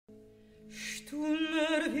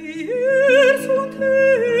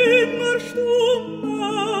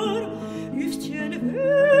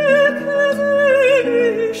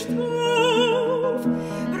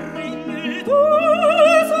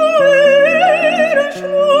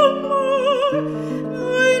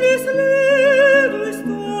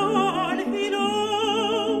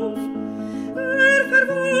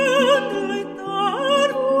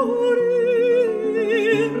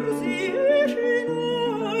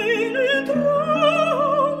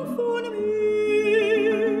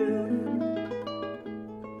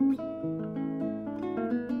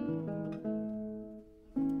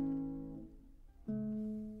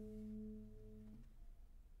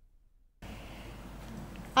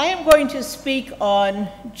I am going to speak on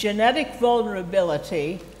genetic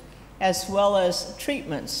vulnerability as well as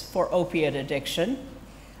treatments for opiate addiction.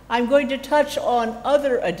 I'm going to touch on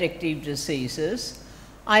other addictive diseases.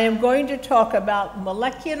 I am going to talk about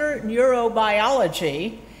molecular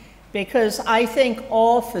neurobiology because I think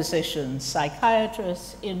all physicians,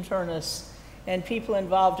 psychiatrists, internists, and people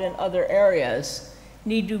involved in other areas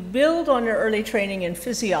need to build on their early training in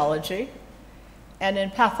physiology and in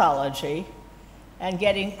pathology and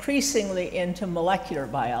get increasingly into molecular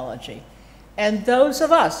biology. And those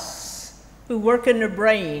of us who work in the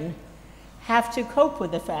brain have to cope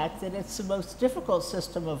with the fact that it's the most difficult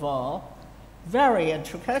system of all, very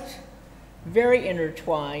intricate, very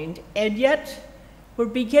intertwined, and yet we're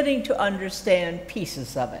beginning to understand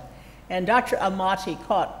pieces of it. And Dr. Amati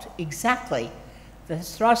caught exactly the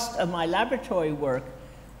thrust of my laboratory work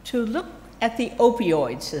to look at the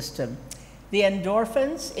opioid system, the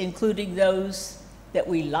endorphins, including those that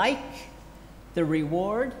we like, the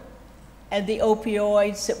reward, and the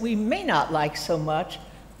opioids that we may not like so much,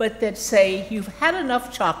 but that say you've had enough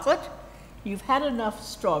chocolate, you've had enough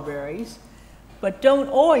strawberries, but don't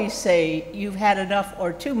always say you've had enough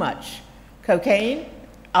or too much cocaine,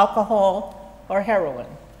 alcohol, or heroin.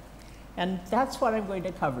 And that's what I'm going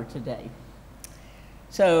to cover today.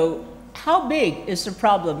 So how big is the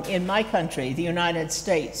problem in my country, the United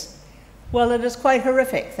States? Well, it is quite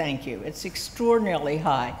horrific, thank you. It's extraordinarily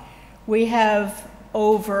high. We have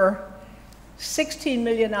over 16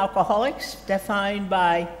 million alcoholics defined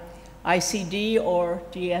by ICD or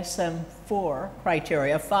DSM-4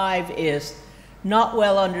 criteria. 5 is not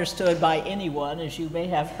well understood by anyone, as you may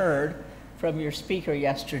have heard from your speaker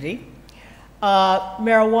yesterday.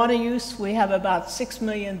 Marijuana use, we have about 6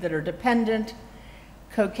 million that are dependent.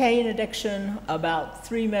 Cocaine addiction, about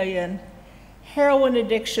 3 million. Heroin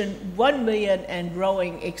addiction, 1 million and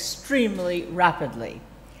growing extremely rapidly.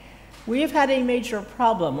 We've had a major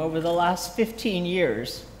problem over the last 15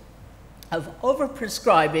 years of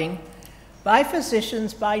overprescribing by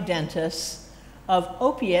physicians, by dentists, of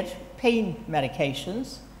opiate pain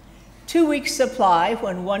medications, 2 weeks supply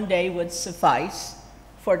when 1 day would suffice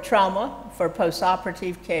for trauma, for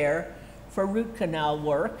postoperative care, for root canal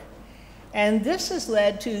work. And this has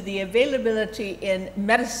led to the availability in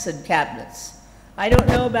medicine cabinets. I don't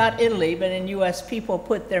know about Italy, but in US, people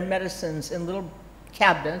put their medicines in little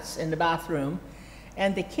cabinets in the bathroom,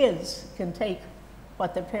 and the kids can take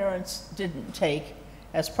what the parents didn't take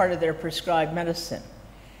as part of their prescribed medicine.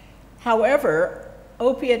 However,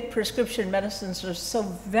 opiate prescription medicines are so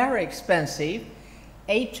very expensive,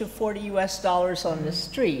 $8 to $40 US on the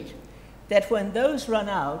street, that when those run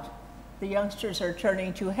out, the youngsters are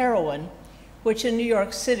turning to heroin, which in New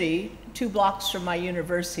York City, 2 blocks from my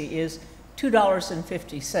university, is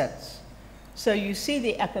 $2.50. So you see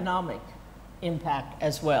the economic impact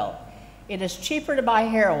as well. It is cheaper to buy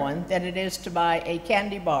heroin than it is to buy a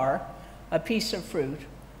candy bar, a piece of fruit,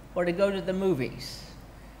 or to go to the movies.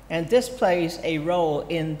 And this plays a role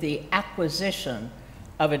in the acquisition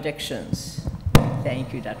of addictions.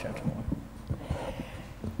 Thank you, Dr. Moore.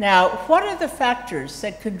 Now, what are the factors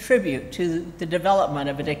that contribute to the development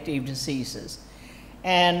of addictive diseases?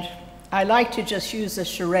 And I like to just use a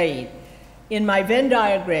charade. In my Venn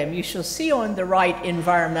diagram, you shall see on the right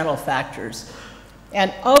environmental factors.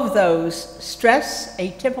 And of those, stress,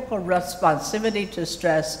 atypical responsivity to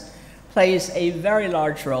stress, plays a very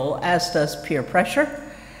large role, as does peer pressure,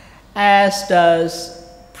 as does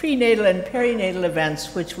prenatal and perinatal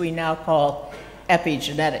events, which we now call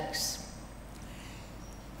epigenetics.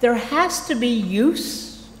 There has to be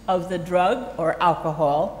use of the drug or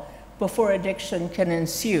alcohol before addiction can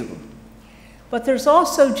ensue. But there's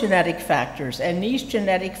also genetic factors, and these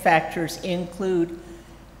genetic factors include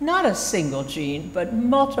not a single gene, but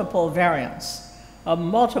multiple variants of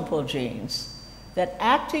multiple genes that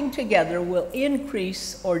acting together will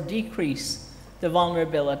increase or decrease the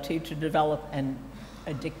vulnerability to develop an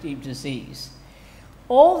addictive disease.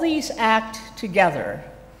 All these act together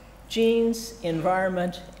genes,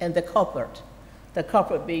 environment, and the culprit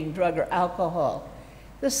being drug or alcohol.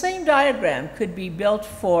 The same diagram could be built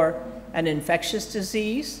for an infectious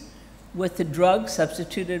disease with the drug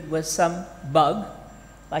substituted with some bug,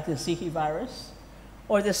 like the Zika virus,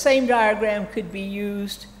 or the same diagram could be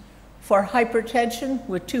used for hypertension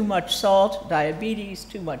with too much salt, diabetes,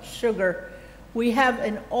 too much sugar. We have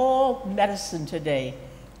in all medicine today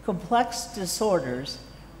complex disorders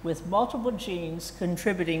with multiple genes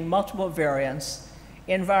contributing multiple variants,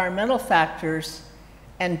 environmental factors,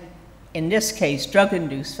 and in this case,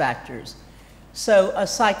 drug-induced factors. So a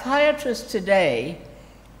psychiatrist today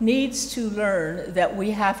needs to learn that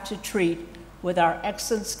we have to treat with our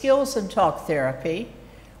excellent skills in talk therapy,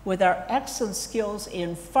 with our excellent skills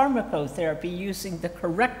in pharmacotherapy, using the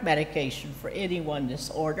correct medication for any one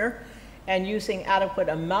disorder, and using adequate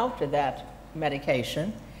amount of that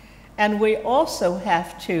medication. And we also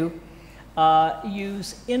have to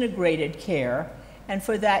use integrated care, and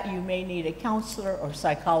for that you may need a counselor or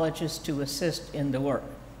psychologist to assist in the work.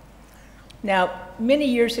 Now, many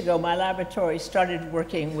years ago, my laboratory started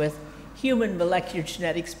working with human molecular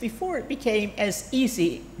genetics before it became as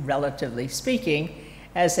easy, relatively speaking,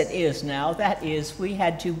 as it is now. That is, we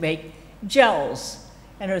had to make gels.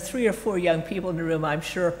 And there are 3 or 4 young people in the room, I'm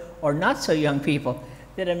sure, or not so young people,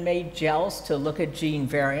 that have made gels to look at gene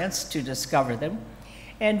variants to discover them.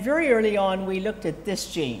 And very early on, we looked at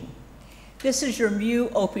this gene. This is your mu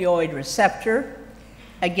opioid receptor.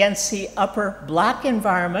 Against the upper black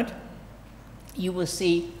environment, you will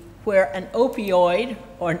see where an opioid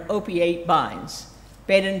or an opiate binds: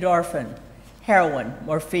 beta endorphin, heroin,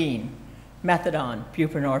 morphine, methadone,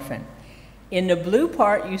 buprenorphine. In the blue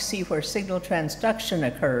part, you see where signal transduction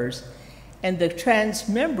occurs, and the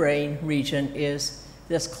transmembrane region is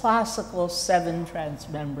this classical 7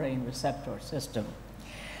 transmembrane receptor system.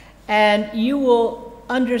 And you will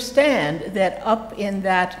understand that up in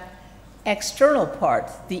that external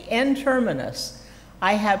part, the N-terminus,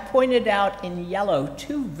 I have pointed out in yellow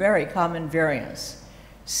 2 very common variants.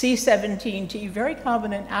 C17T, very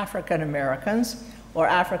common in African Americans or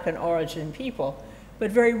African origin people,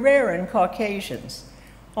 but very rare in Caucasians.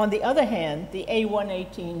 On the other hand, the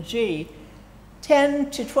A118G, 10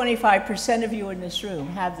 to 25% of you in this room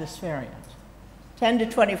have this variant. 10 to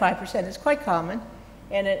 25% is quite common,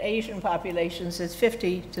 and in Asian populations it's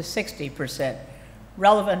 50 to 60%,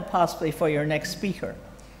 relevant possibly for your next speaker.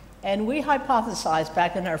 And we hypothesized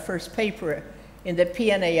back in our first paper in the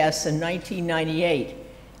PNAS in 1998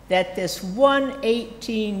 that this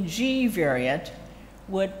 118G variant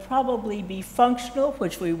would probably be functional,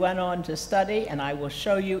 which we went on to study, and I will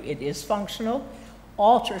show you it is functional.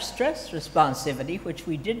 Alter stress responsivity, which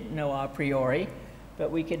we didn't know a priori,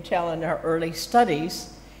 but we could tell in our early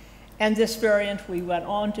studies. And this variant, we went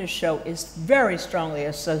on to show, is very strongly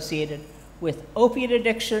associated with opiate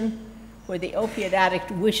addiction, where the opiate addict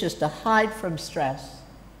wishes to hide from stress,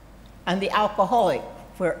 and the alcoholic,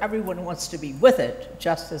 where everyone wants to be with it,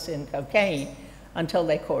 just as in cocaine, until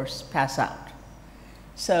they, of course, pass out.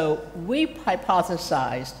 So we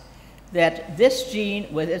hypothesized that this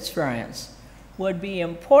gene with its variants would be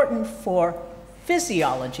important for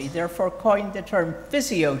physiology, therefore coined the term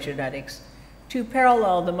physiogenetics to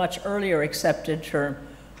parallel the much earlier accepted term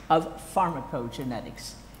of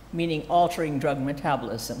pharmacogenetics, meaning altering drug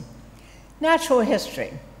metabolism. Natural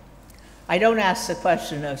history. I don't ask the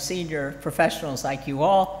question of senior professionals like you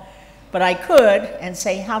all, but I could and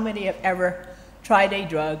say how many have ever tried a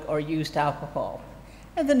drug or used alcohol.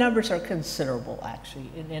 And the numbers are considerable, actually,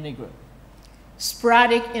 in any group.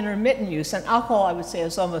 Sporadic intermittent use, and alcohol, I would say,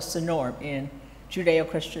 is almost the norm in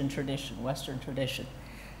Judeo-Christian tradition, Western tradition.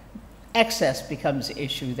 Excess becomes the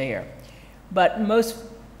issue there. But most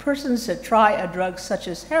persons that try a drug such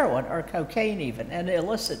as heroin or cocaine even, an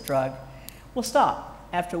illicit drug, will stop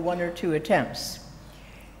after 1 or 2 attempts.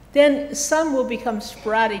 Then some will become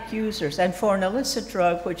sporadic users, and for an illicit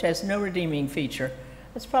drug which has no redeeming feature,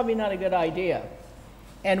 that's probably not a good idea.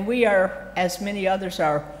 And we are, as many others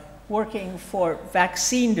are, working for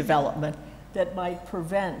vaccine development that might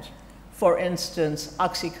prevent, for instance,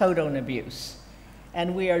 oxycodone abuse.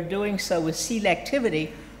 And we are doing so with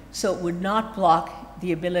selectivity so it would not block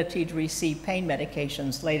the ability to receive pain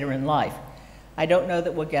medications later in life. I don't know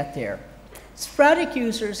that we'll get there. Sporadic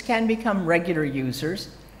users can become regular users.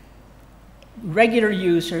 Regular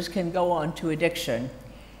users can go on to addiction.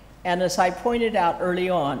 And as I pointed out early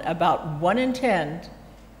on, about 1 in 10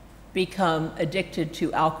 become addicted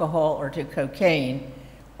to alcohol or to cocaine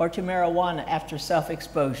or to marijuana after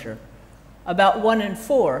self-exposure. About 1 in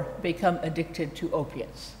 4 become addicted to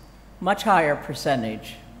opiates, much higher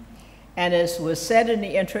percentage. And as was said in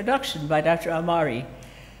the introduction by Dr. Amari,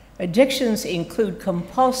 Addictions include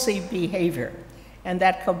compulsive behavior, and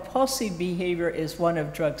that compulsive behavior is one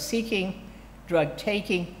of drug seeking, drug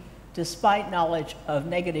taking, despite knowledge of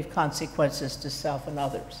negative consequences to self and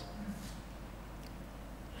others.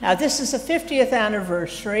 Now, this is the 50th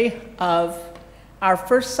anniversary of our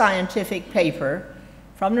first scientific paper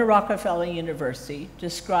from the Rockefeller University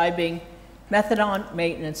describing methadone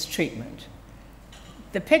maintenance treatment.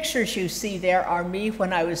 The pictures you see there are me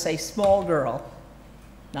when I was a small girl.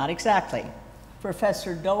 Not exactly.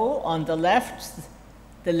 Professor Dole on the left,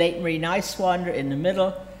 the late Marie Nyswander in the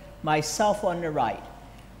middle, myself on the right.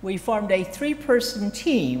 We formed a 3-person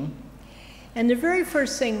team, and the very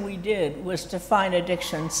first thing we did was define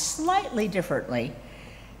addiction slightly differently,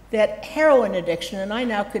 that heroin addiction, and I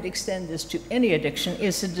now could extend this to any addiction,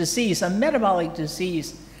 is a disease, a metabolic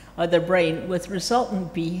disease of the brain with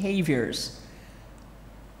resultant behaviors.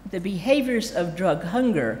 The behaviors of drug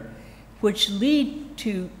hunger, which lead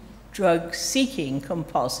to drug seeking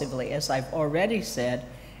compulsively, as I've already said,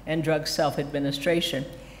 and drug self-administration,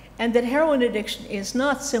 and that heroin addiction is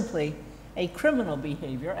not simply a criminal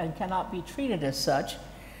behavior and cannot be treated as such,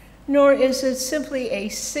 nor is it simply a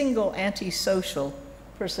single antisocial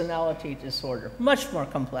personality disorder, much more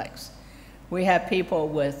complex. We have people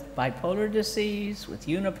with bipolar disease, with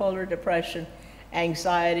unipolar depression,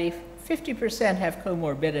 anxiety. 50% have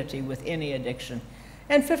comorbidity with any addiction,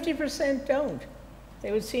 and 50% don't.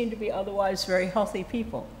 They would seem to be otherwise very healthy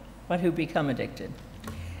people, but who become addicted.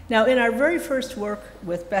 Now, in our very first work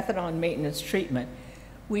with methadone maintenance treatment,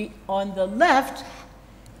 we, on the left,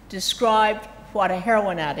 described what a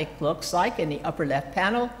heroin addict looks like in the upper left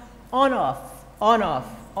panel, on-off, on-off,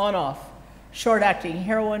 on-off, short-acting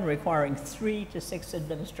heroin requiring 3 to 6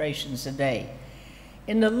 administrations a day.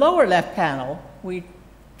 In the lower left panel, we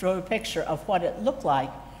drew a picture of what it looked like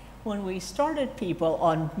when we started people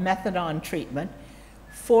on methadone treatment,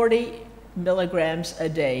 40 milligrams a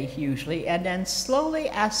day usually, and then slowly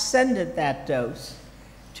ascended that dose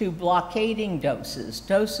to blockading doses,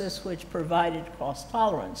 doses which provided cross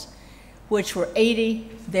tolerance, which were 80,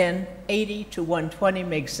 then 80 to 120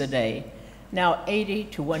 mg a day, now 80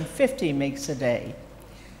 to 150 mg a day.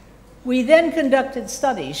 We then conducted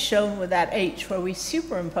studies shown with that H where we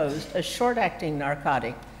superimposed a short-acting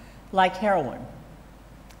narcotic like heroin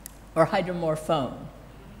or hydromorphone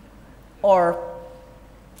or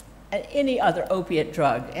any other opiate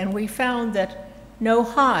drug, and we found that no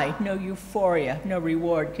high, no euphoria, no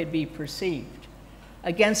reward could be perceived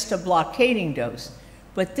against a blockading dose.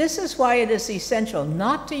 But this is why it is essential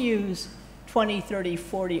not to use 20, 30,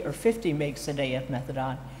 40, or 50 mg a day of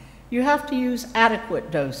methadone. You have to use adequate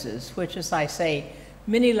doses, which, as I say,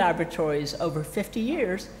 many laboratories over 50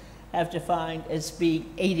 years have defined as being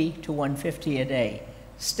 80 to 150 a day.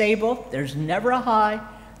 Stable, there's never a high,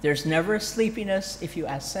 there's never a sleepiness if you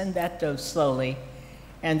ascend that dose slowly,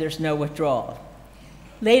 and there's no withdrawal.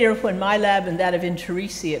 Later, when my lab and that of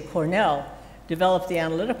Interisi at Cornell developed the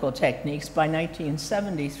analytical techniques by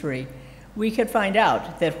 1973, we could find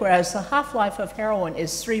out that whereas the half-life of heroin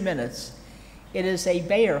is 3 minutes, it is a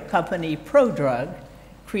Bayer company prodrug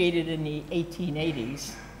created in the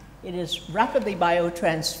 1880s. It is rapidly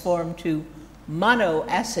biotransformed to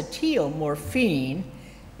monoacetylmorphine,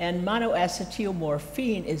 and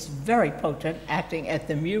monoacetylmorphine is very potent, acting at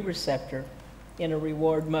the mu receptor in a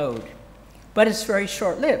reward mode. But it's very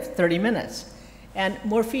short-lived, 30 minutes. And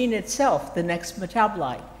morphine itself, the next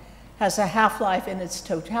metabolite, has a half-life in its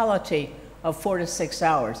totality of 4 to 6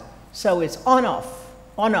 hours. So it's on-off,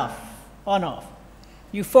 on-off, on-off.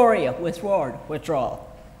 Euphoria, withdrawal,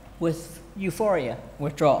 with euphoria,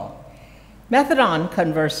 withdrawal. Methadone,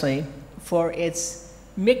 conversely, for its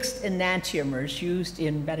mixed enantiomers used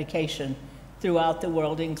in medication throughout the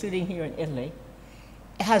world, including here in Italy,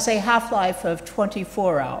 has a half-life of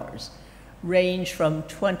 24 hours, range from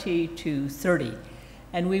 20 to 30.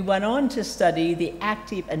 And we went on to study the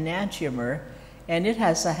active enantiomer, and it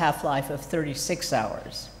has a half-life of 36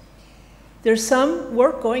 hours. There's some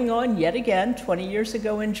work going on yet again, 20 years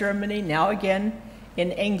ago in Germany, now again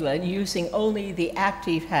in England, using only the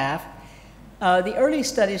active half. The early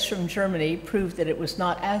studies from Germany proved that it was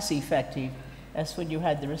not as effective as when you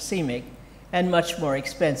had the racemic, and much more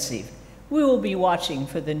expensive. We will be watching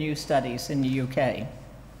for the new studies in the UK.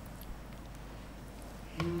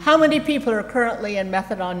 How many people are currently in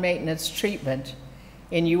methadone maintenance treatment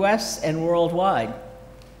in US and worldwide?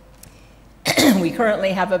 We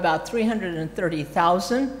currently have about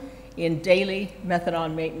 330,000 in daily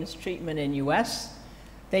methadone maintenance treatment in US.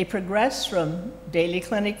 They progress from daily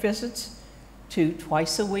clinic visits to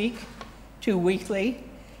twice a week, to weekly,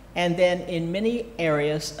 and then in many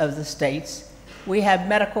areas of the states, We have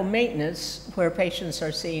medical maintenance where patients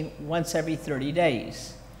are seen once every 30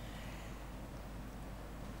 days.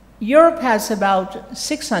 Europe has about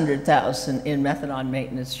 600,000 in methadone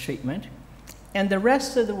maintenance treatment, and the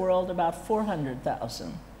rest of the world about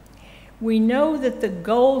 400,000. We know that the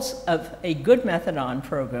goals of a good methadone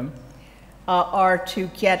program are to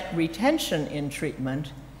get retention in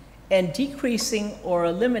treatment and decreasing or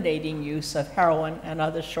eliminating use of heroin and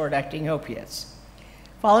other short-acting opiates.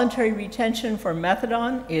 Voluntary retention for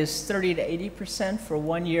methadone is 30 to 80% for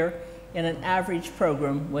 1 year in an average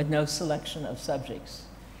program with no selection of subjects.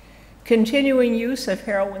 Continuing use of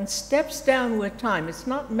heroin steps down with time. It's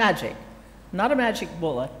not magic, not a magic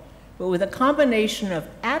bullet, but with a combination of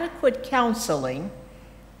adequate counseling,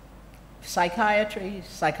 psychiatry,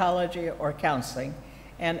 psychology, or counseling,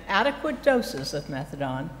 and adequate doses of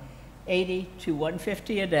methadone, 80 to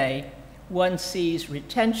 150 a day, one sees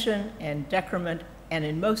retention and decrement, and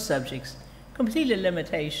in most subjects, complete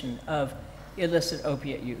elimination of illicit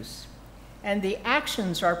opiate use. And the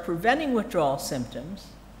actions are preventing withdrawal symptoms,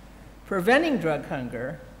 preventing drug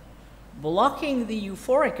hunger, blocking the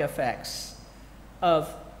euphoric effects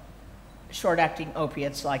of short-acting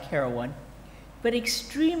opiates like heroin, but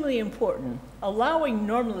extremely important, allowing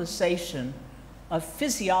normalization of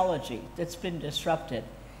physiology that's been disrupted.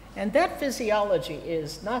 And that physiology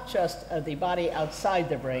is not just of the body outside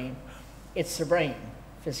the brain, it's the brain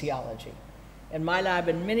physiology. And my lab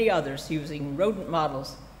and many others using rodent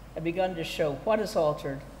models have begun to show what is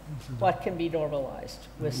altered, what can be normalized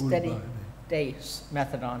with steady dose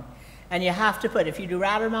methadone. And you have to put, if you do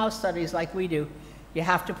rat or mouse studies like we do, you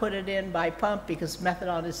have to put it in by pump because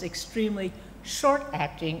methadone is extremely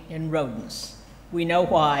short-acting in rodents. We know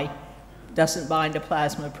why. It doesn't bind to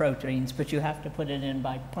plasma proteins, but you have to put it in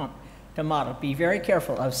by pump to model. Be very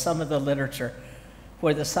careful of some of the literature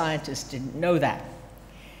where the scientists didn't know that.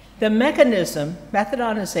 The mechanism,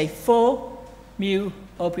 methadone is a full mu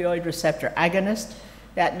opioid receptor agonist.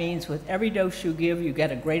 That means with every dose you give, you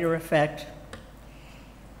get a greater effect.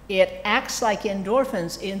 It acts like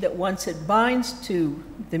endorphins in that once it binds to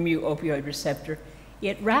the mu opioid receptor,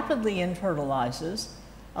 it rapidly internalizes,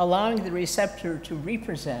 allowing the receptor to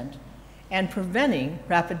represent and preventing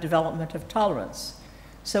rapid development of tolerance.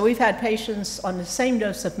 So we've had patients on the same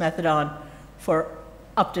dose of methadone for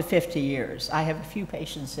up to 50 years. I have a few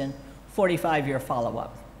patients in 45-year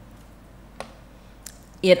follow-up.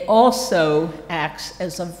 It also acts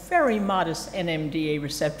as a very modest NMDA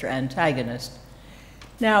receptor antagonist.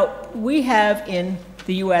 Now, we have in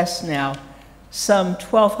the US now some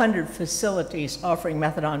 1,200 facilities offering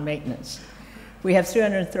methadone maintenance. We have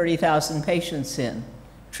 330,000 patients in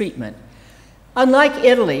treatment. Unlike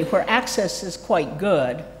Italy, where access is quite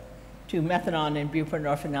good to methadone and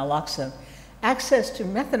buprenorphine naloxone, access to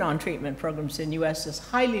methadone treatment programs in the US is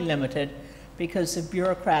highly limited because of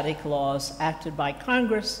bureaucratic laws acted by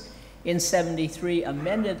Congress in '73,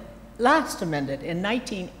 last amended in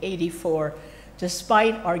 1984,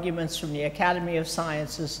 despite arguments from the Academy of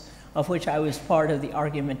Sciences, of which I was part of the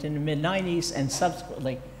argument in the mid-90s and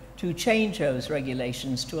subsequently to change those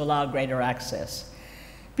regulations to allow greater access.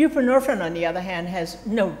 Buprenorphine, on the other hand, has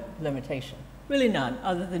no limitation, really none,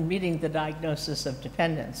 other than meeting the diagnosis of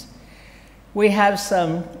dependence. We have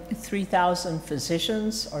some 3,000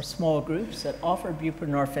 physicians or small groups that offer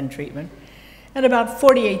buprenorphine treatment and about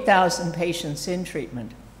 48,000 patients in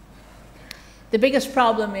treatment. The biggest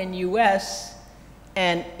problem in US,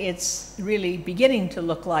 and it's really beginning to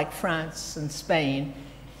look like France and Spain,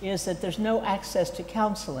 is that there's no access to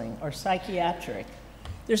counseling or psychiatric.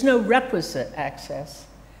 There's no requisite access.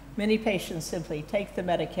 Many patients simply take the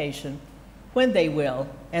medication when they will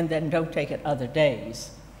and then don't take it other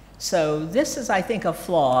days. So this is, I think, a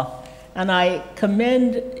flaw, and I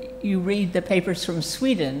commend you read the papers from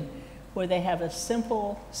Sweden where they have a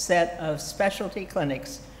simple set of specialty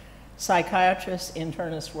clinics, psychiatrists,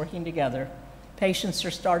 internists working together. Patients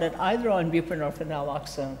are started either on buprenorphine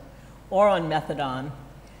naloxone or on methadone.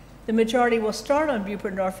 The majority will start on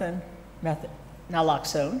buprenorphine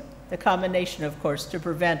naloxone, the combination, of course, to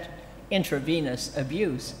prevent intravenous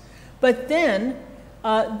abuse. But then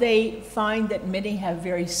they find that many have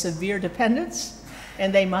very severe dependence,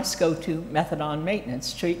 and they must go to methadone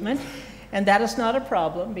maintenance treatment. And that is not a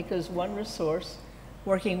problem because one resource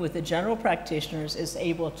working with the general practitioners is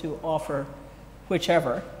able to offer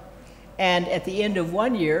whichever. And at the end of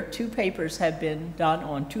 1 year, 2 papers have been done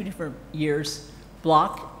on 2 different years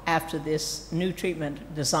block after this new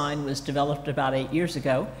treatment design was developed about 8 years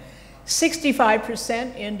ago.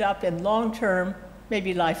 65% end up in long-term,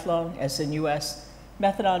 maybe lifelong, as in US,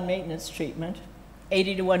 methadone maintenance treatment,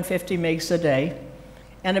 80 to 150 mgs a day,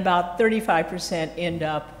 and about 35% end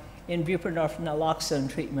up in buprenorphine naloxone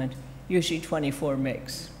treatment, usually 24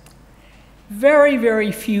 mg. Very,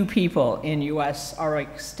 very few people in US are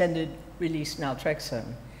extended release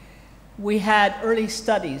naltrexone. We had early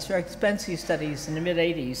studies, very expensive studies in the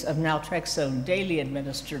mid-80s of naltrexone daily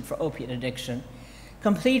administered for opiate addiction.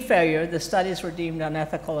 Complete failure, the studies were deemed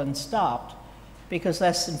unethical and stopped because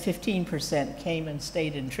less than 15% came and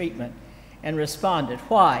stayed in treatment and responded.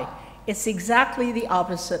 Why? It's exactly the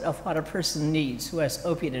opposite of what a person needs who has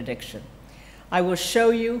opiate addiction. I will show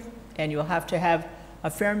you, and you'll have to have a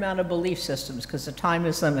fair amount of belief systems because the time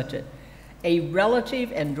is limited. A relative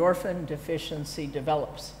endorphin deficiency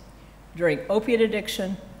develops during opiate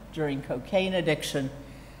addiction, during cocaine addiction,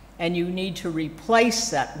 and you need to replace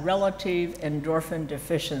that relative endorphin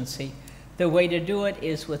deficiency. The way to do it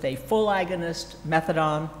is with a full agonist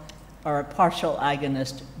methadone or a partial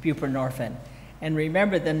agonist buprenorphine. And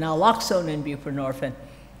remember, the naloxone in buprenorphine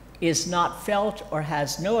is not felt or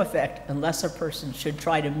has no effect unless a person should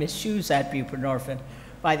try to misuse that buprenorphine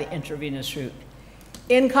by the intravenous route.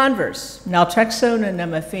 In converse, naltrexone and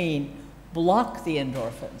nalmefene block the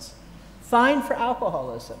endorphins. Fine for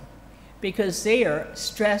alcoholism, because there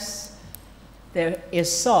stress there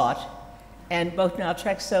is sought, and both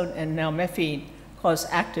naltrexone and nalmefene cause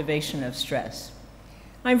activation of stress.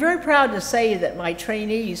 I'm very proud to say that my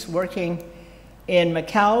trainees working in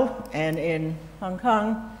Macau and in Hong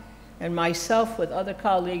Kong, and myself with other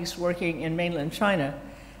colleagues working in mainland China,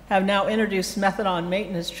 have now introduced methadone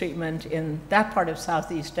maintenance treatment in that part of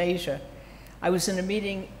Southeast Asia. I was in a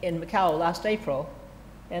meeting in Macau last April,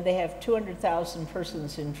 and they have 200,000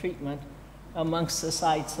 persons in treatment amongst the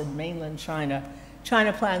sites in mainland China.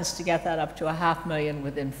 China plans to get that up to 500,000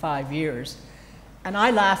 within 5 years. And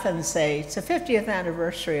I laugh and say, it's the 50th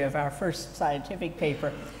anniversary of our first scientific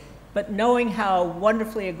paper, but knowing how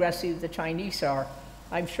wonderfully aggressive the Chinese are,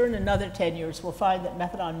 I'm sure in another 10 years we'll find that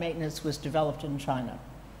methadone maintenance was developed in China.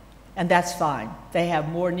 And that's fine. They have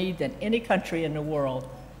more need than any country in the world,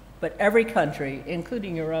 but every country,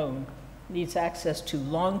 including your own, needs access to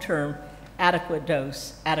long-term, adequate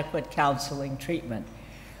dose, adequate counseling treatment.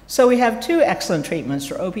 So we have two excellent treatments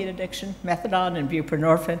for opiate addiction, methadone and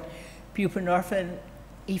buprenorphine. Buprenorphine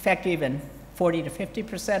effective in 40 to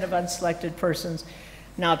 50% of unselected persons.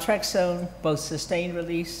 Naltrexone, both sustained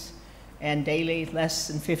release and daily, less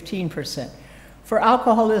than 15%. For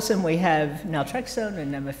alcoholism, we have naltrexone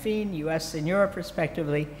and nalmefene, US and Europe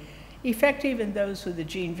respectively, effective in those with the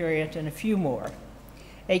gene variant and a few more.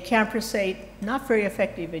 Acamprosate, not very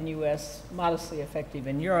effective in US, modestly effective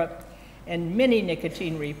in Europe, and many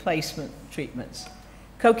nicotine replacement treatments.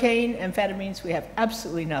 Cocaine, amphetamines, we have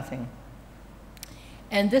absolutely nothing.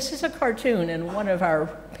 And this is a cartoon in one of our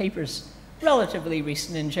papers, relatively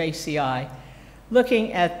recent in JCI,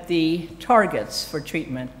 looking at the targets for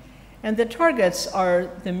treatment. And the targets are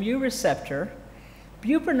the mu receptor.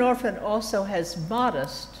 Buprenorphine also has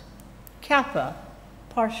modest kappa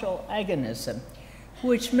partial agonism,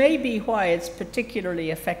 which may be why it's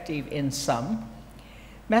particularly effective in some.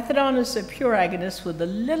 Methadone is a pure agonist with a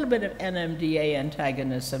little bit of NMDA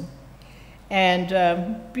antagonism. And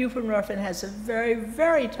buprenorphine has a very,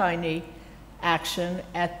 very tiny action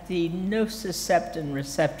at the nociceptin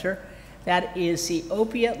receptor. That is the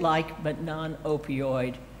opiate-like but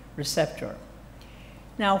non-opioid receptor.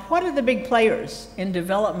 Now, what are the big players in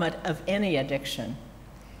development of any addiction?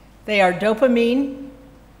 They are dopamine,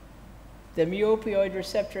 the mu-opioid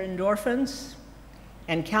receptor endorphins,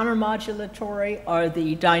 and countermodulatory are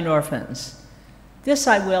the dynorphins. This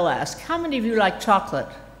I will ask, how many of you like chocolate?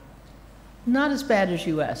 Not as bad as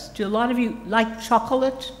US. Do a lot of you like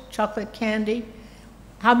chocolate candy?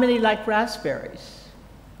 How many like raspberries?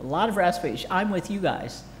 A lot of raspberries. I'm with you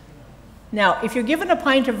guys. Now, if you're given a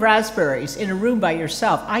pint of raspberries in a room by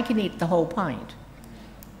yourself, I can eat the whole pint.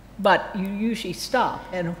 But you usually stop.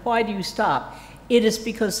 And why do you stop? It is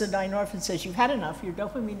because the dynorphin says you've had enough, your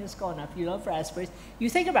dopamine has gone up, you love raspberries. You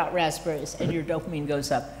think about raspberries and your dopamine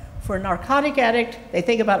goes up. For a narcotic addict, they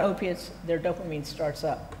think about opiates, their dopamine starts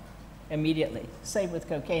up immediately. Same with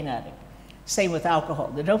cocaine addict. Same with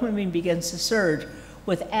alcohol. The dopamine begins to surge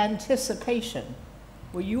with anticipation.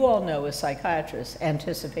 Well, you all know as psychiatrists,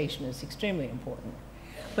 anticipation is extremely important.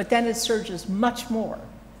 But then it surges much more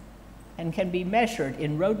and can be measured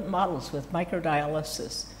in rodent models with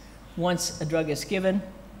microdialysis once a drug is given,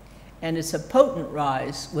 and it's a potent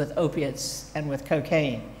rise with opiates and with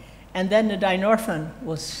cocaine. And then the dynorphin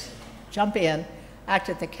will jump in, act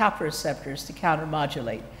at the kappa receptors to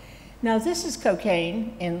countermodulate. Now, this is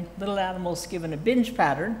cocaine in little animals given a binge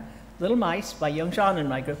pattern, little mice by young Jeanne in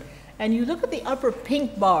my group. And you look at the upper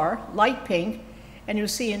pink bar, light pink, and you'll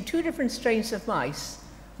see in two different strains of mice,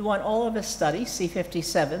 the one all of us study,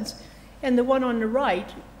 C57s, and the one on the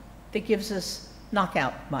right that gives us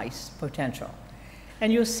knockout mice potential.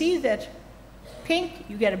 And you'll see that pink,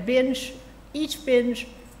 you get a binge. Each binge,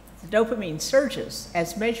 the dopamine surges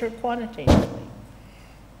as measured quantitatively.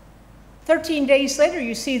 13 days later,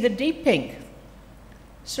 you see the deep pink.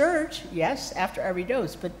 Surge, yes, after every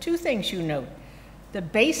dose, but two things you note. The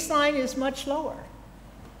baseline is much lower.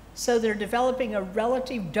 So they're developing a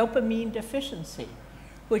relative dopamine deficiency,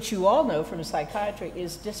 which you all know from psychiatry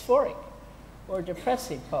is dysphoric or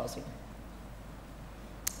depressive causing.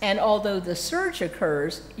 And although the surge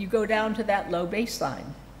occurs, you go down to that low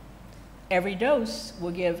baseline. Every dose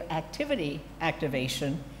will give activity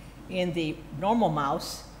activation in the normal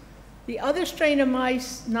mouse. The other strain of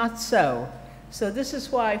mice, not so. So this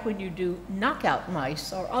is why when you do knockout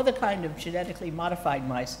mice or other kind of genetically modified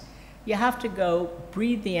mice, you have to go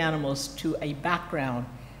breed the animals to a background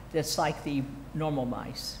that's like the normal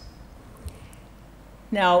mice.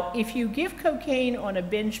 Now, if you give cocaine on a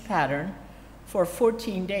binge pattern for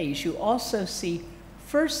 14 days, you also see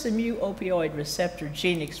first the mu opioid receptor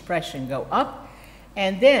gene expression go up,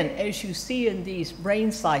 and then, as you see in these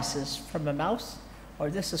brain slices from a mouse, or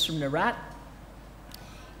this is from the rat,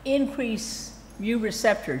 increase mu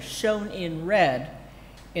receptors shown in red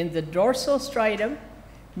in the dorsal striatum,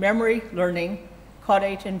 memory, learning,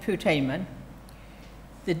 caudate, and putamen,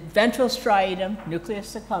 the ventral striatum,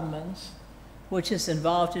 nucleus accumbens, which is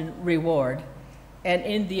involved in reward, and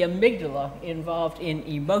in the amygdala, involved in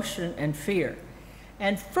emotion and fear.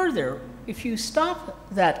 And further, if you stop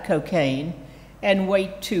that cocaine and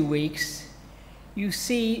wait 2 weeks, you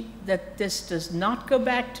see that this does not go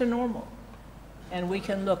back to normal. And we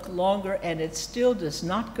can look longer and it still does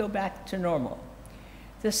not go back to normal.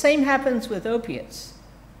 The same happens with opiates.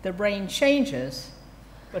 The brain changes,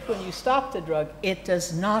 but when you stop the drug, it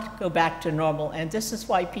does not go back to normal. And this is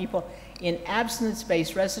why people in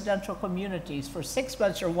abstinence-based residential communities for 6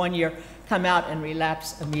 months or 1 year come out and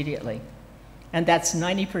relapse immediately. And that's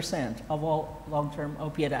 90% of all long-term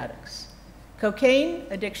opiate addicts. Cocaine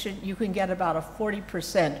addiction, you can get about a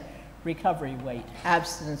 40% recovery rate,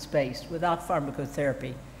 abstinence-based, without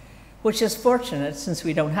pharmacotherapy, which is fortunate since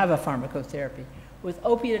we don't have a pharmacotherapy. With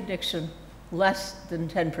opiate addiction, less than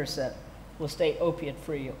 10% will stay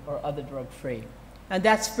opiate-free or other drug-free. And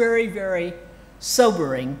that's very, very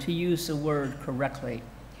sobering, to use the word correctly.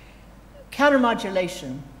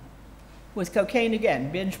 Countermodulation. With cocaine,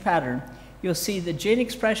 again, binge pattern, you'll see the gene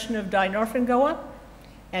expression of dynorphin go up,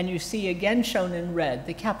 and you see again shown in red,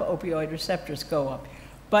 the kappa opioid receptors go up.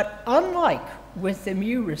 But unlike with the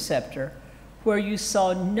mu receptor, where you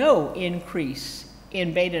saw no increase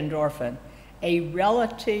in beta endorphin, a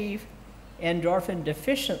relative endorphin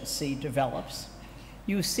deficiency develops.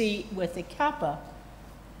 You see with the kappa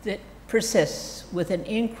that persists with an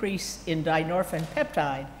increase in dynorphin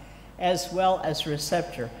peptide as well as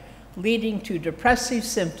receptor, leading to depressive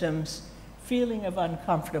symptoms, feeling of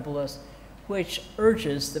uncomfortableness, which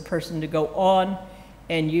urges the person to go on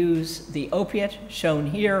and use the opiate shown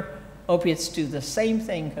here. Opiates do the same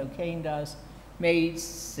thing cocaine does,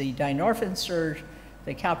 makes the dynorphin surge,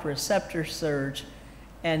 the kappa receptor surge,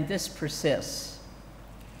 and this persists.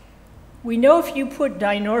 We know if you put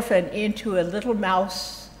dynorphin into a little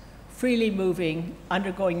mouse, freely moving,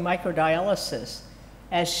 undergoing microdialysis,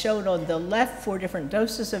 as shown on the left, 4 different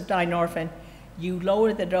doses of dynorphin, you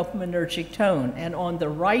lower the dopaminergic tone. And on the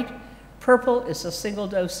right, purple is a single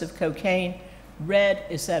dose of cocaine, red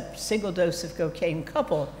is that single dose of cocaine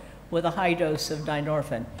coupled with a high dose of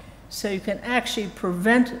dynorphin. So you can actually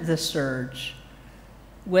prevent the surge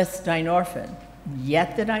with dynorphin,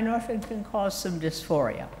 yet the dynorphin can cause some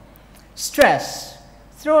dysphoria. Stress.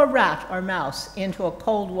 Throw a rat or mouse into a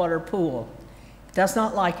cold water pool. It does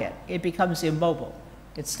not like it. It becomes immobile.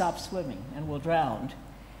 It stops swimming and will drown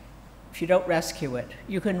if you don't rescue it.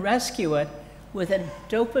 You can rescue it with a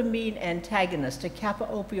dopamine antagonist, a kappa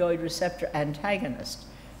opioid receptor antagonist,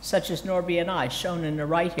 such as Norbi shown in the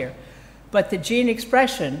right here. But the gene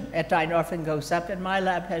expression at dynorphin goes up, and my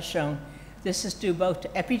lab has shown this is due both to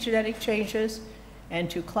epigenetic changes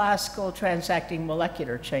and to classical transacting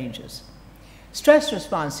molecular changes. Stress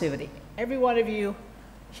responsivity. Every one of you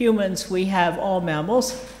humans, we have all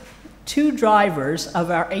mammals, 2 drivers of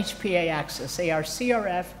our HPA axis. They are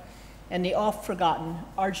CRF and the oft-forgotten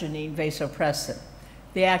arginine vasopressin.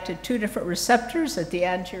 They act at 2 different receptors at the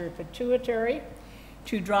anterior pituitary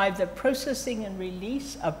to drive the processing and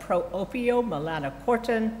release of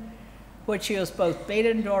pro-opiomelanocortin, which yields both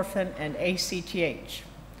beta endorphin and ACTH.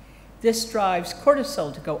 This drives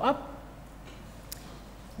cortisol to go up.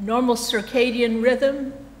 Normal circadian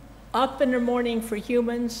rhythm, up in the morning for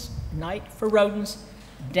humans, night for rodents,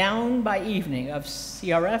 down by evening of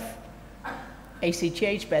CRF,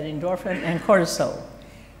 ACTH, beta-endorphin, and cortisol.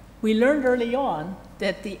 We learned early on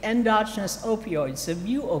that the endogenous opioids, the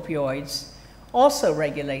mu opioids, also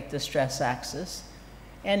regulate the stress axis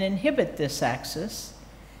and inhibit this axis,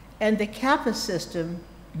 and the kappa system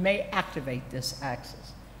may activate this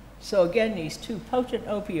axis. So again, these two potent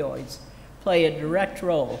opioids play a direct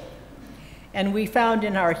role. And we found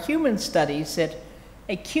in our human studies that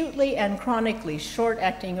acutely and chronically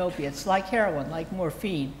short-acting opiates, like heroin, like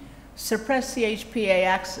morphine, suppress the HPA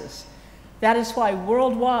axis. That is why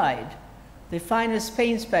worldwide, the finest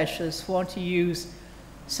pain specialists want to use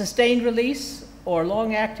sustained release or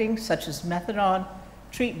long-acting, such as methadone,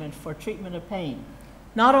 treatment for treatment of pain.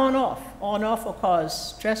 Not on-off. On-off will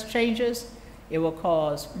cause stress changes. It will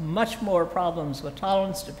cause much more problems with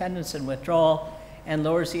tolerance, dependence, and withdrawal, and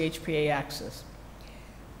lowers the HPA axis.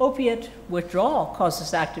 Opiate withdrawal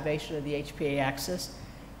causes activation of the HPA axis.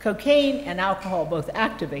 Cocaine and alcohol both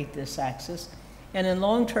activate this axis, and in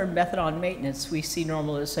long-term methadone maintenance, we see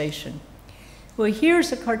normalization. Well,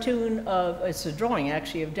 here's a cartoon of, it's a drawing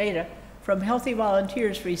actually, of data from healthy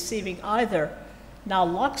volunteers receiving either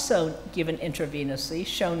naloxone given intravenously,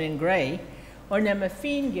 shown in gray, or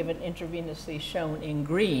nemaphene given intravenously, shown in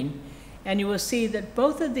green. And you will see that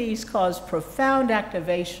both of these cause profound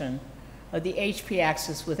activation of the HP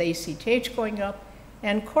axis with ACTH going up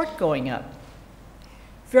and CORT going up.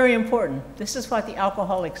 Very important. This is what the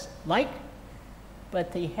alcoholics like,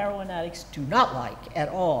 but the heroin addicts do not like at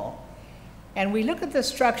all. And we look at the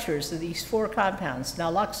structures of these four compounds,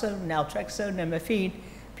 naloxone, naltrexone, nemaphene,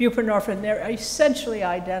 buprenorphine. They're essentially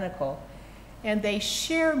identical, and they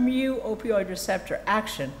share mu opioid receptor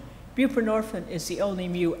action. Buprenorphine is the only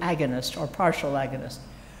mu agonist or partial agonist.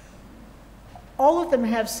 All of them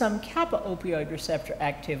have some kappa opioid receptor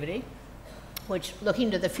activity, which,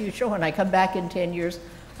 looking to the future, when I come back in 10 years,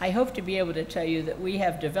 I hope to be able to tell you that we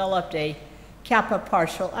have developed a kappa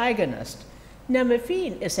partial agonist.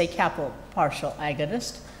 Nemaphene is a kappa partial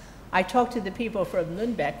agonist. I talked to the people from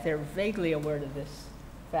Lundbeck. They're vaguely aware of this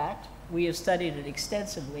fact. We have studied it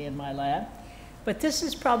extensively in my lab. But this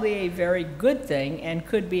is probably a very good thing and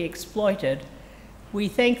could be exploited. We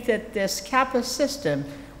think that this kappa system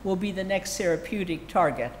will be the next therapeutic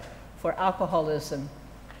target for alcoholism,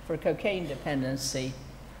 for cocaine dependency,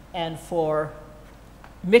 and for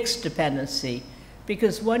mixed dependency,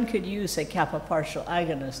 because one could use a kappa partial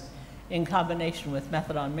agonist in combination with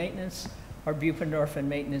methadone maintenance or buprenorphine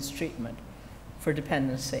maintenance treatment for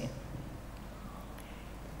dependency.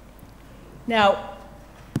 Now,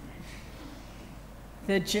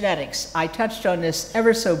 the genetics. I touched on this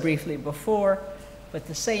ever so briefly before, but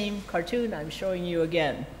the same cartoon I'm showing you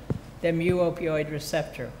again, the mu opioid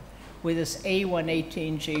receptor with this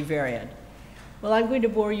A118G variant. Well, I'm going to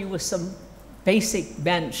bore you with some basic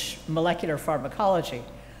bench molecular pharmacology.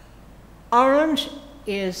 Orange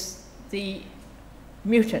is the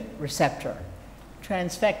mutant receptor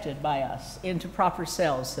transfected by us into proper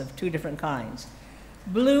cells of two different kinds.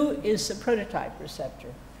 Blue is the prototype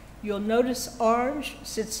receptor. You'll notice orange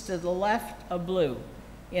sits to the left of blue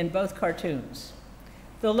in both cartoons.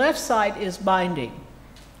 The left side is binding.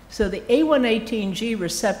 So the A118G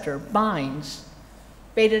receptor binds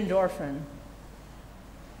beta-endorphin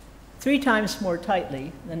 3 times more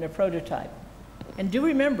tightly than the prototype. And do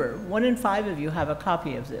remember, 1 in 5 of you have a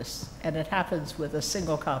copy of this, and it happens with a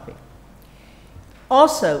single copy.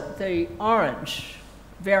 Also, the orange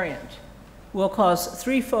variant will cause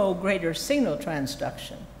 3-fold greater signal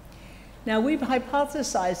transduction. Now, we've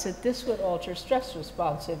hypothesized that this would alter stress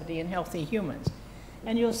responsivity in healthy humans.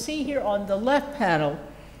 And you'll see here on the left panel,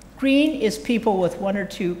 green is people with 1 or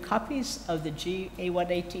 2 copies of the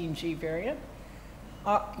A118G variant.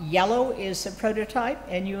 Yellow is the prototype,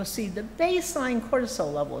 and you'll see the baseline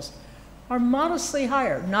cortisol levels are modestly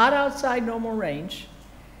higher, not outside normal range.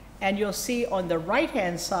 And you'll see on the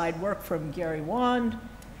right-hand side work from Gary Wand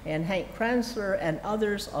and Hank Kranzler and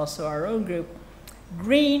others, also our own group.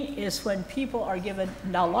 Green is when people are given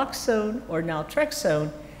naloxone or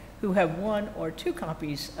naltrexone who have 1 or 2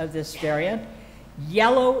 copies of this variant.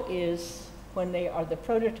 Yellow is when they are the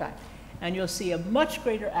prototype, and you'll see a much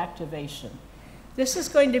greater activation. This is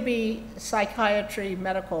going to be psychiatry,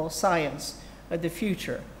 medical science of the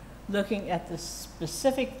future, looking at the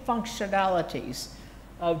specific functionalities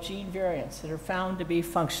of gene variants that are found to be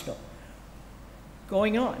functional.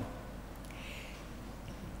 Going on.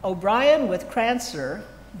 O'Brien with Kranzler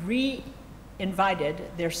re-invited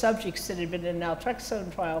their subjects that had been in an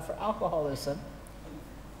naltrexone trial for alcoholism,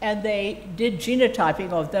 and they did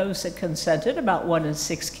genotyping of those that consented. About 1 in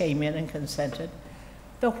 6 came in and consented.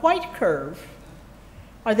 The white curve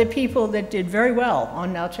are the people that did very well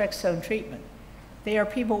on naltrexone treatment. They are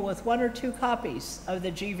people with 1 or 2 copies of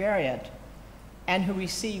the G variant and who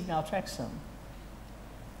received naltrexone.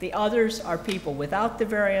 The others are people without the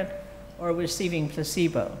variant or receiving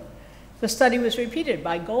placebo. The study was repeated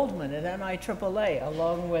by Goldman at NIAAA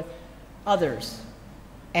along with others.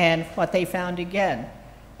 And what they found again,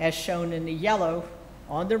 as shown in the yellow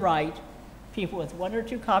on the right, people with 1 or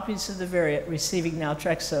 2 copies of the variant receiving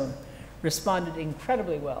naltrexone responded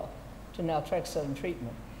incredibly well to naltrexone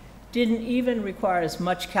treatment. Didn't even require as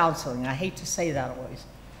much counseling. I hate to say that always,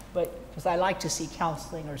 but because I like to see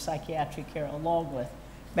counseling or psychiatric care along with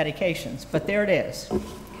medications, but there it is.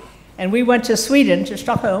 And we went to Sweden, to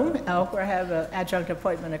Stockholm, where I have an adjunct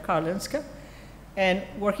appointment at Karolinska, and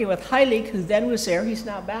working with Heilig, who then was there. He's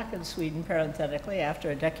now back in Sweden, parenthetically,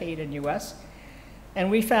 after a decade in US. And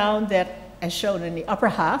we found that, as shown in the upper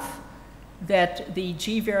half, that the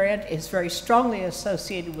G variant is very strongly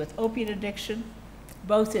associated with opiate addiction,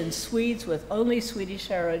 both in Swedes with only Swedish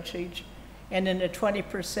heritage and in the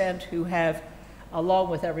 20% who have, along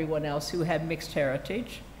with everyone else, who have mixed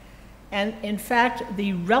heritage. And in fact,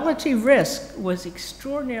 the relative risk was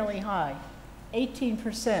extraordinarily high,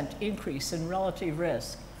 18% increase in relative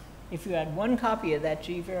risk if you had 1 copy of that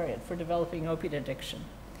G variant for developing opiate addiction.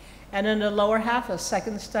 And in the lower half, a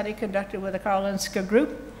second study conducted with the Karolinska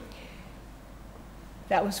group,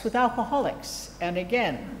 that was with alcoholics. And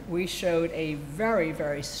again, we showed a very,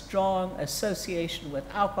 very strong association with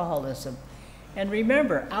alcoholism. And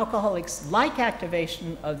remember, alcoholics like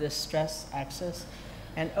activation of this stress axis,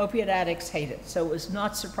 and opiate addicts hate it. So it was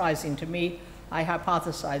not surprising to me. I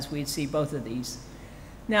hypothesized we'd see both of these.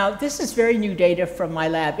 Now, this is very new data from my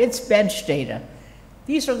lab. It's bench data.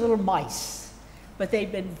 These are little mice, but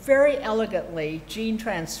they've been very elegantly gene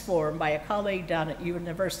transformed by a colleague down at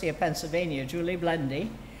University of Pennsylvania, Julie Blendy,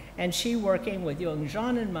 and she, working with young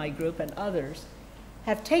Jeanne in my group and others,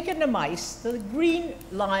 have taken the mice. The green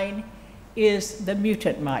line is the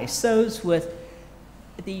mutant mice, those with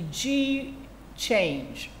the G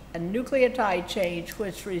change, a nucleotide change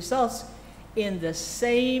which results in the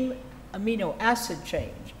same amino acid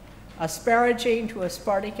change, asparagine to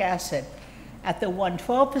aspartic acid, at the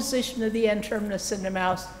 112 position of the N-terminus in the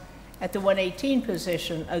mouse, at the 118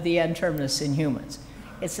 position of the N-terminus in humans.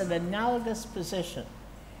 It's an analogous position,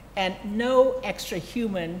 and no extra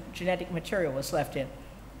human genetic material was left in.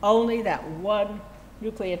 Only that 1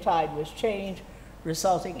 nucleotide was changed,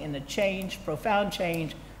 resulting in a change, profound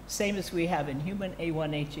change, same as we have in human A1,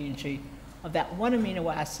 A2, and G, of that 1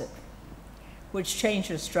 amino acid, which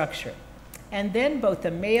changes structure. And then both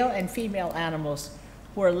the male and female animals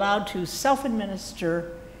were allowed to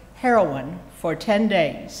self-administer heroin for 10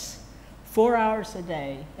 days, 4 hours a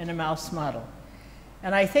day in a mouse model.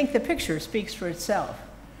 And I think the picture speaks for itself.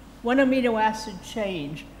 1 amino acid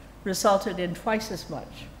change resulted in twice as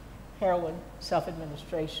much heroin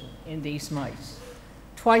self-administration in these mice,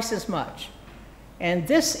 twice as much. And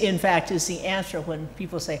this, in fact, is the answer when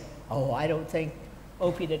people say, oh, I don't think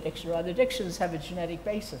opiate addiction or other addictions have a genetic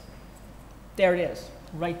basis. There it is,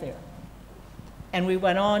 right there. And we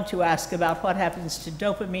went on to ask about what happens to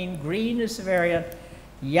dopamine. Green is the variant,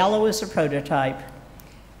 yellow is the prototype.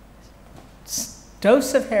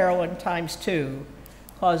 Dose of heroin times 2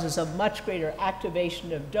 causes a much greater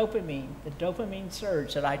activation of dopamine, the dopamine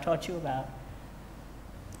surge that I taught you about,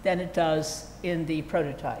 than it does in the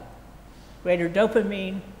prototype. Greater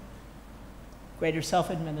dopamine, greater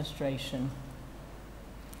self-administration.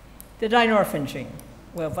 The dynorphin gene.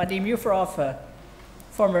 Well, Vadim Yufarov, a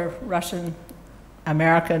former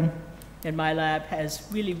Russian-American in my lab, has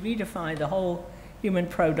really redefined the whole human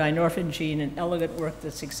pro-dynorphin gene in elegant work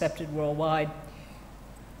that's accepted worldwide.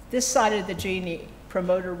 This side of the gene, the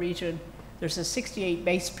promoter region, there's a 68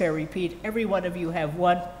 base pair repeat. Every one of you have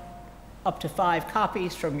 1 up to 5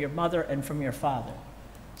 copies from your mother and from your father.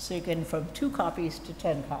 So you can from 2 copies to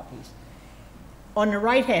 10 copies. On the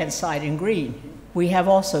right-hand side in green, we have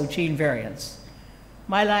also gene variants.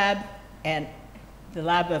 My lab and the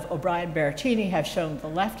lab of O'Brien Berrettini have shown the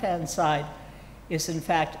left-hand side is in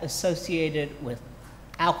fact associated with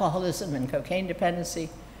alcoholism and cocaine dependency,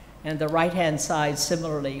 and the right-hand side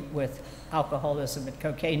similarly with alcoholism and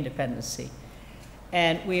cocaine dependency.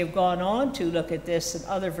 And we have gone on to look at this and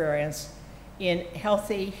other variants in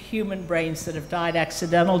healthy human brains that have died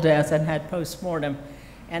accidental death and had postmortem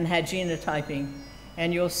and had genotyping.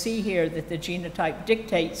 And you'll see here that the genotype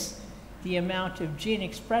dictates the amount of gene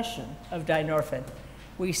expression of dynorphin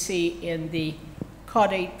we see in the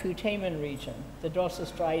caudate putamen region, the dorsal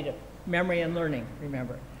striatum, memory and learning,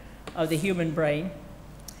 remember, of the human brain.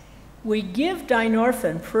 We give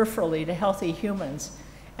dynorphin peripherally to healthy humans,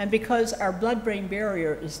 And because our blood-brain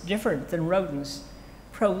barrier is different than rodents,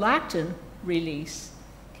 prolactin release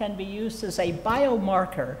can be used as a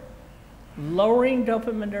biomarker, lowering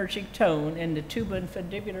dopaminergic tone in the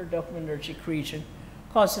tuboinfundibular dopaminergic region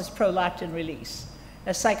causes prolactin release.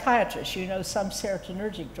 As psychiatrists, you know some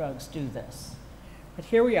serotonergic drugs do this. But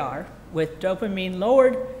here we are with dopamine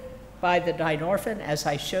lowered by the dynorphin, as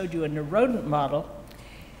I showed you in the rodent model,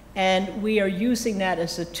 and we are using that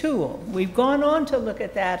as a tool. We've gone on to look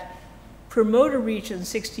at that promoter region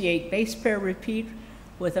 68 base pair repeat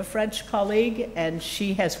with a French colleague, and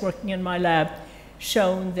she has, working in my lab,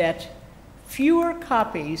 shown that fewer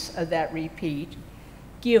copies of that repeat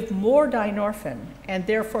give more dynorphin and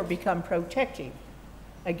therefore become protective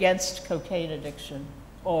against cocaine addiction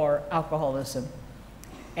or alcoholism.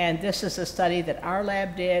 And this is a study that our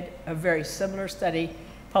lab did, a very similar study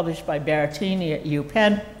published by Berrettini at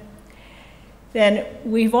UPenn. Then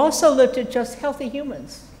we've also looked at just healthy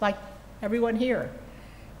humans, like everyone here.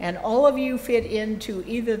 And all of you fit into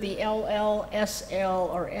either the LL, SL,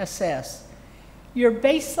 or SS. Your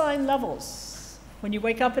baseline levels, when you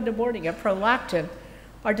wake up in the morning of prolactin,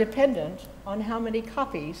 are dependent on how many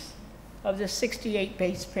copies of the 68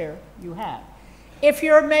 base pair you have. If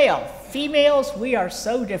you're a male, females, we are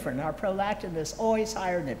so different. Our prolactin is always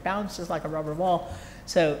higher and it bounces like a rubber ball.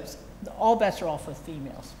 So all bets are off with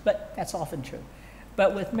females, but that's often true.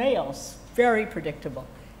 But with males, very predictable.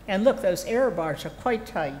 And look, those error bars are quite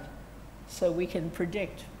tight, so we can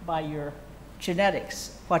predict by your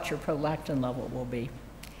genetics what your prolactin level will be.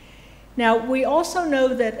 Now, we also know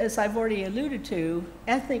that, as I've already alluded to,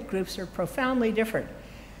 ethnic groups are profoundly different.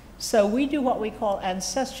 So we do what we call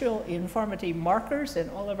ancestral informative markers in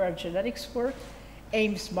all of our genetics work.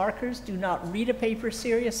 Ames markers do not read a paper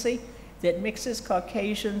seriously that mixes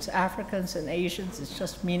Caucasians, Africans, and Asians. It's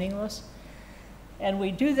just meaningless. And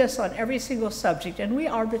we do this on every single subject, and we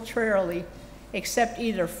arbitrarily accept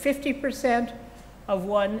either 50% of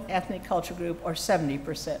one ethnic culture group or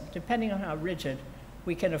 70%, depending on how rigid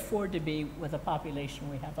we can afford to be with the population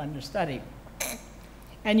we have under study.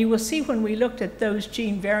 And you will see when we looked at those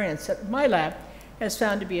gene variants that my lab has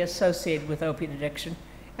found to be associated with opiate addiction,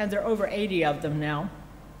 and there are over 80 of them now.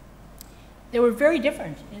 They were very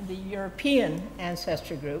different in the European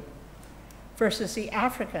ancestry group versus the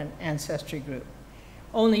African ancestry group.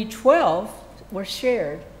 Only 12 were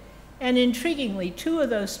shared, and intriguingly, 2 of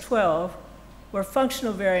those 12 were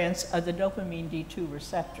functional variants of the dopamine D2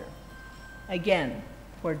 receptor, again,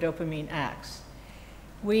 where dopamine acts.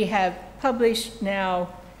 We have published now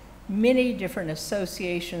many different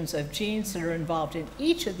associations of genes that are involved in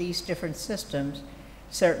each of these different systems: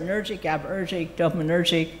 serotonergic, GABAergic,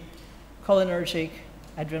 dopaminergic, cholinergic,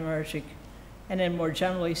 adrenergic, and then more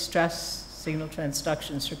generally stress, signal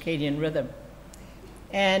transduction, circadian rhythm.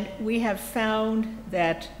 And we have found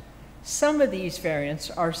that some of these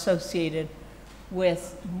variants are associated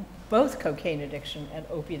with both cocaine addiction and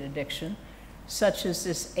opiate addiction, such as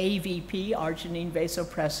this AVP, arginine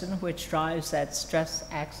vasopressin, which drives that stress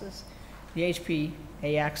axis, the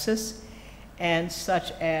HPA axis, and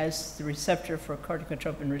such as the receptor for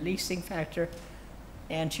corticotropin releasing factor,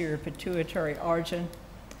 anterior pituitary argin.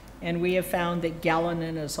 And we have found that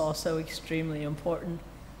galanin is also extremely important,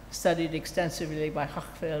 studied extensively by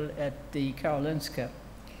Hochfeld at the Karolinska.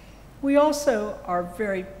 We also are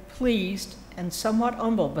very pleased and somewhat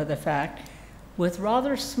humbled by the fact, with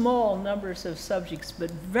rather small numbers of subjects,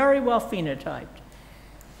 but very well phenotyped.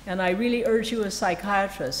 And I really urge you as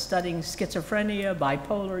psychiatrists studying schizophrenia,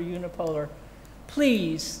 bipolar, unipolar,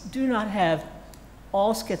 please do not have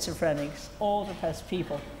all schizophrenics, all depressed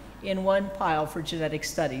people in one pile for genetic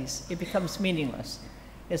studies. It becomes meaningless.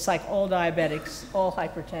 It's like all diabetics, all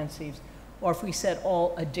hypertensives, or if we said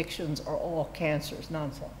all addictions or all cancers,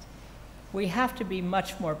 nonsense. We have to be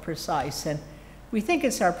much more precise, and we think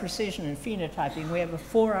it's our precision in phenotyping. We have a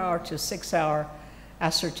 4-hour to 6-hour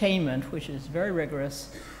ascertainment, which is very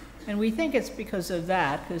rigorous, and we think it's because of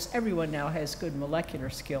that, because everyone now has good molecular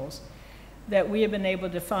skills, that we have been able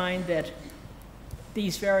to find that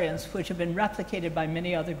these variants, which have been replicated by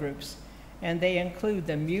many other groups, and they include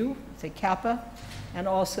the mu, the kappa, and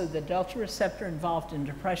also the delta receptor involved in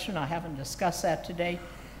depression. I haven't discussed that today,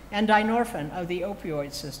 and dynorphin of the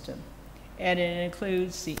opioid system. And it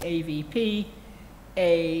includes the AVP,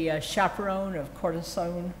 a chaperone of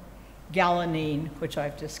cortisone, galanine, which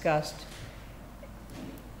I've discussed,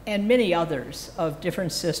 and many others of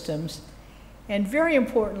different systems. And very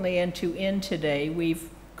importantly, and to end today, we've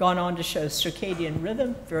gone on to show circadian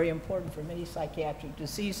rhythm, very important for many psychiatric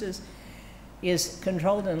diseases, is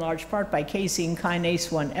controlled in large part by casein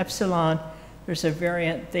kinase 1 epsilon. There's a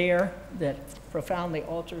variant there that profoundly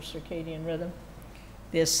alters circadian rhythm.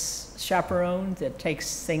 this chaperone that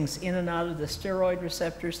takes things in and out of the steroid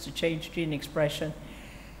receptors to change gene expression.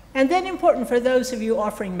 And then important for those of you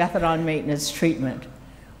offering methadone maintenance treatment,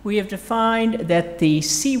 we have defined that the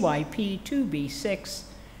CYP2B6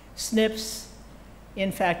 SNPs,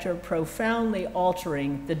 in fact, are profoundly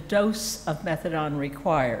altering the dose of methadone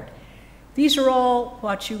required. These are all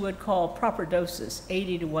what you would call proper doses,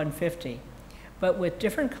 80 to 150, but with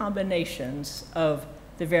different combinations of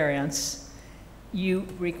the variants, you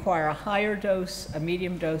require a higher dose, a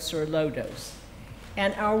medium dose, or a low dose.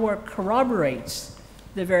 And our work corroborates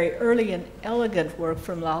the very early and elegant work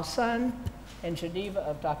from Lausanne and Geneva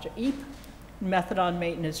of Dr. Eep, methadone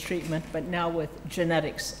maintenance treatment, but now with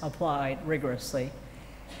genetics applied rigorously.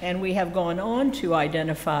 And we have gone on to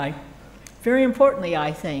identify, very importantly,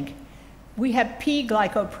 I think, we have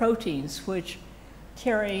P-glycoproteins, which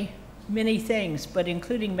carry many things, but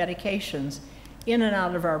including medications, in and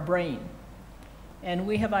out of our brain. And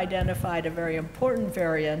we have identified a very important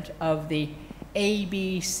variant of the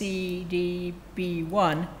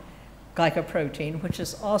ABCDB1 glycoprotein, which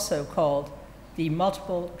is also called the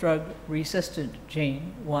multiple drug resistant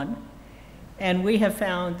gene 1. And we have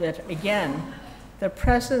found that, again, the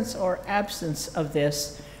presence or absence of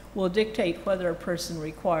this will dictate whether a person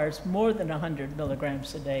requires more than 100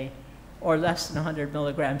 milligrams a day or less than 100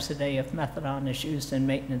 milligrams a day if methadone is used in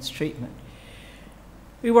maintenance treatment.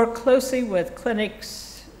 We work closely with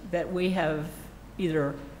clinics that we have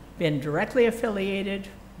either been directly affiliated,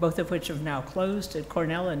 both of which have now closed, at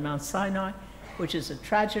Cornell and Mount Sinai, which is a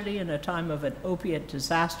tragedy in a time of an opiate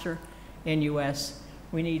disaster in US.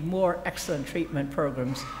 We need more excellent treatment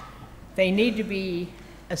programs. They need to be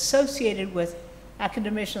associated with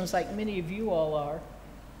academicians like many of you all are,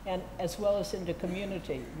 and as well as in the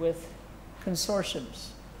community with consortiums,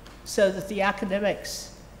 so that the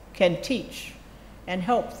academics can teach and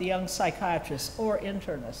help the young psychiatrists or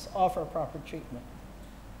internists offer proper treatment.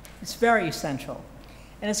 It's very essential.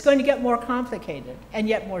 And it's going to get more complicated and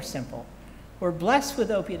yet more simple. We're blessed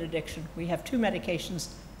with opiate addiction. We have 2 medications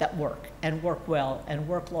that work and work well and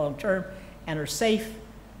work long term and are safe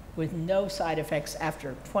with no side effects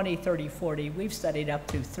after 20, 30, 40. We've studied up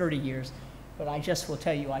to 30 years, but I just will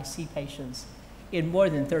tell you I see patients in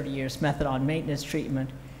more than 30 years methadone maintenance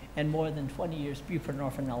treatment and more than 20 years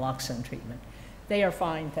buprenorphine naloxone treatment. They are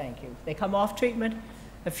fine, thank you. They come off treatment.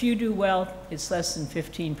 A few do well. It's less than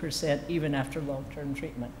 15% even after long-term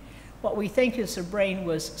treatment. What we think is the brain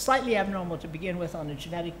was slightly abnormal to begin with on a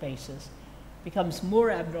genetic basis, becomes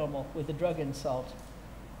more abnormal with the drug insult,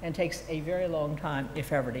 and takes a very long time,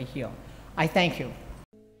 if ever, to heal. I thank you.